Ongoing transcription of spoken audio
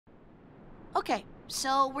Okay,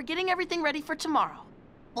 so we're getting everything ready for tomorrow.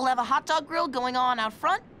 We'll have a hot dog grill going on out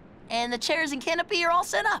front, and the chairs and canopy are all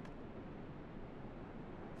set up.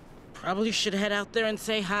 Probably should head out there and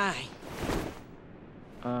say hi.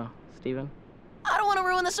 Steven? I don't want to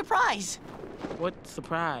ruin the surprise. What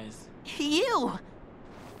surprise? You.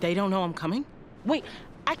 They don't know I'm coming? Wait,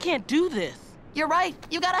 I can't do this. You're right.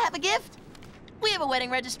 You gotta have a gift. We have a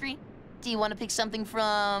wedding registry. Do you want to pick something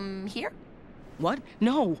from here? What?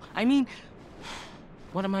 No, I mean,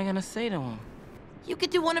 what am I gonna say to him? You could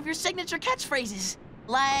do one of your signature catchphrases.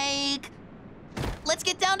 Like, let's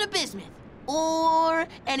get down to Bismuth. Or,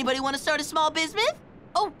 anybody want to start a small bismuth?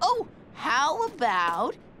 Oh, how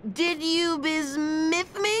about, did you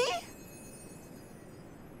bismuth me?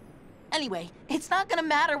 Anyway, it's not gonna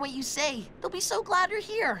matter what you say. They'll be so glad you're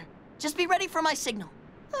here. Just be ready for my signal.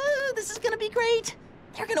 This is gonna be great.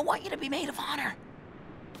 They're gonna want you to be maid of honor.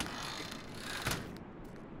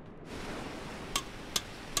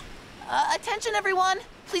 Attention, everyone.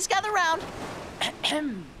 Please gather round.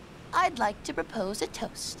 I'd like to propose a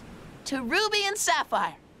toast to Ruby and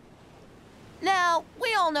Sapphire. Now,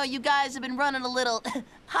 we all know you guys have been running a little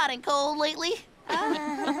hot and cold lately.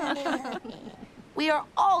 We are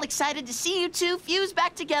all excited to see you two fuse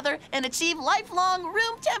back together and achieve lifelong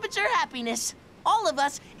room temperature happiness. All of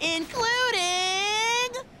us,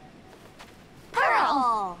 including...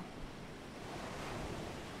 Pearl!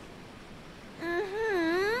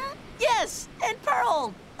 Yes, and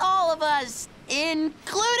Pearl. All of us, including...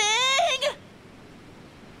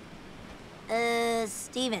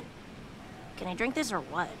 Steven, can I drink this or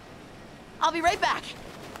what? I'll be right back.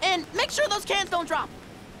 And make sure those cans don't drop.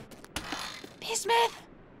 Bismuth,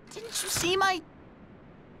 didn't you see my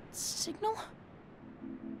signal?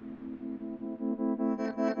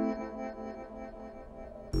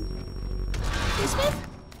 Bismuth?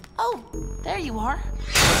 Oh, there you are.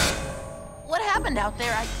 What happened out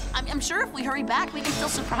there? I'm sure if we hurry back, we can still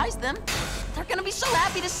surprise them. They're gonna be so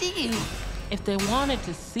happy to see you. If they wanted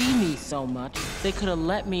to see me so much, they could have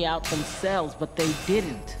let me out themselves, but they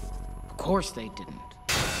didn't. Of course they didn't.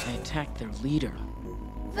 They attacked their leader.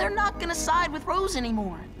 They're not gonna side with Rose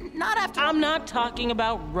anymore. Not after... I'm not talking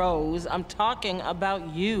about Rose. I'm talking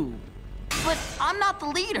about you. But I'm not the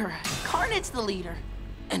leader. Garnet's the leader.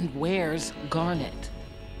 And where's Garnet?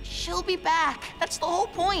 She'll be back. That's the whole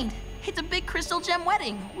point. It's a big crystal gem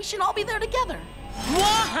wedding. We should all be there together.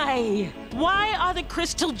 Why? Why are the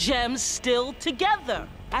crystal gems still together?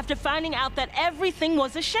 After finding out that everything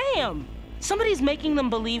was a sham. Somebody's making them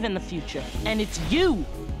believe in the future, and it's you.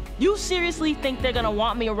 You seriously think they're gonna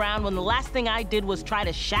want me around when the last thing I did was try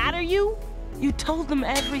to shatter you? You told them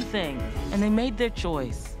everything, and they made their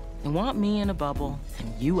choice. They want me in a bubble,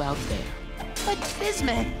 and you out there. But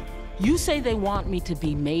Bismuth... You say they want me to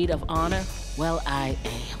be maid of honor? Well, I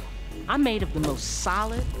am. I'm made of the most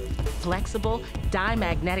solid, flexible,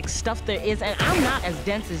 diamagnetic stuff there is, and I'm not as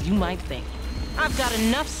dense as you might think. I've got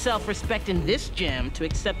enough self-respect in this gem to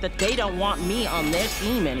accept that they don't want me on their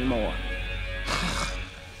team anymore.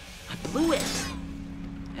 I blew it.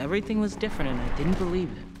 Everything was different, and I didn't believe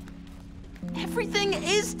it. Everything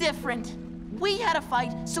is different. We had a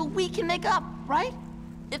fight so we can make up, right?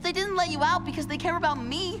 If they didn't let you out because they care about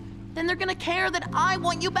me, then they're gonna care that I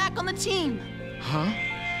want you back on the team. Huh?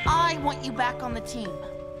 I want you back on the team.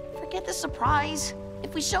 Forget the surprise.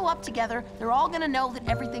 If we show up together, they're all gonna know that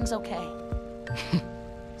everything's okay.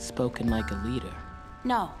 Spoken like a leader.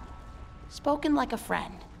 No, spoken like a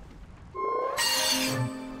friend.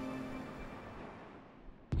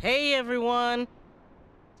 Hey, everyone.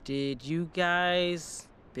 Did you guys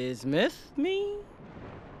bismuth me?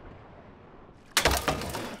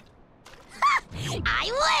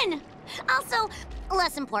 I win! Also,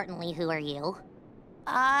 less importantly, who are you?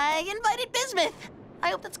 I invited Bismuth. I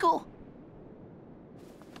hope that's cool.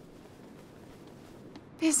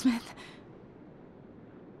 Bismuth.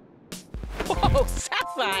 Whoa,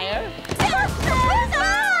 Sapphire!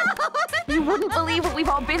 You wouldn't believe what we've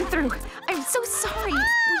all been through. I'm so sorry. We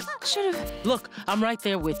should have... Look, I'm right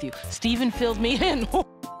there with you. Steven filled me in.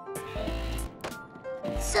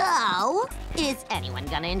 So, is anyone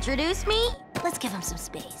gonna introduce me? Let's give him some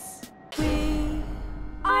space. We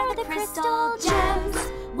are the crystal gems.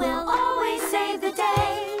 We'll always save the day.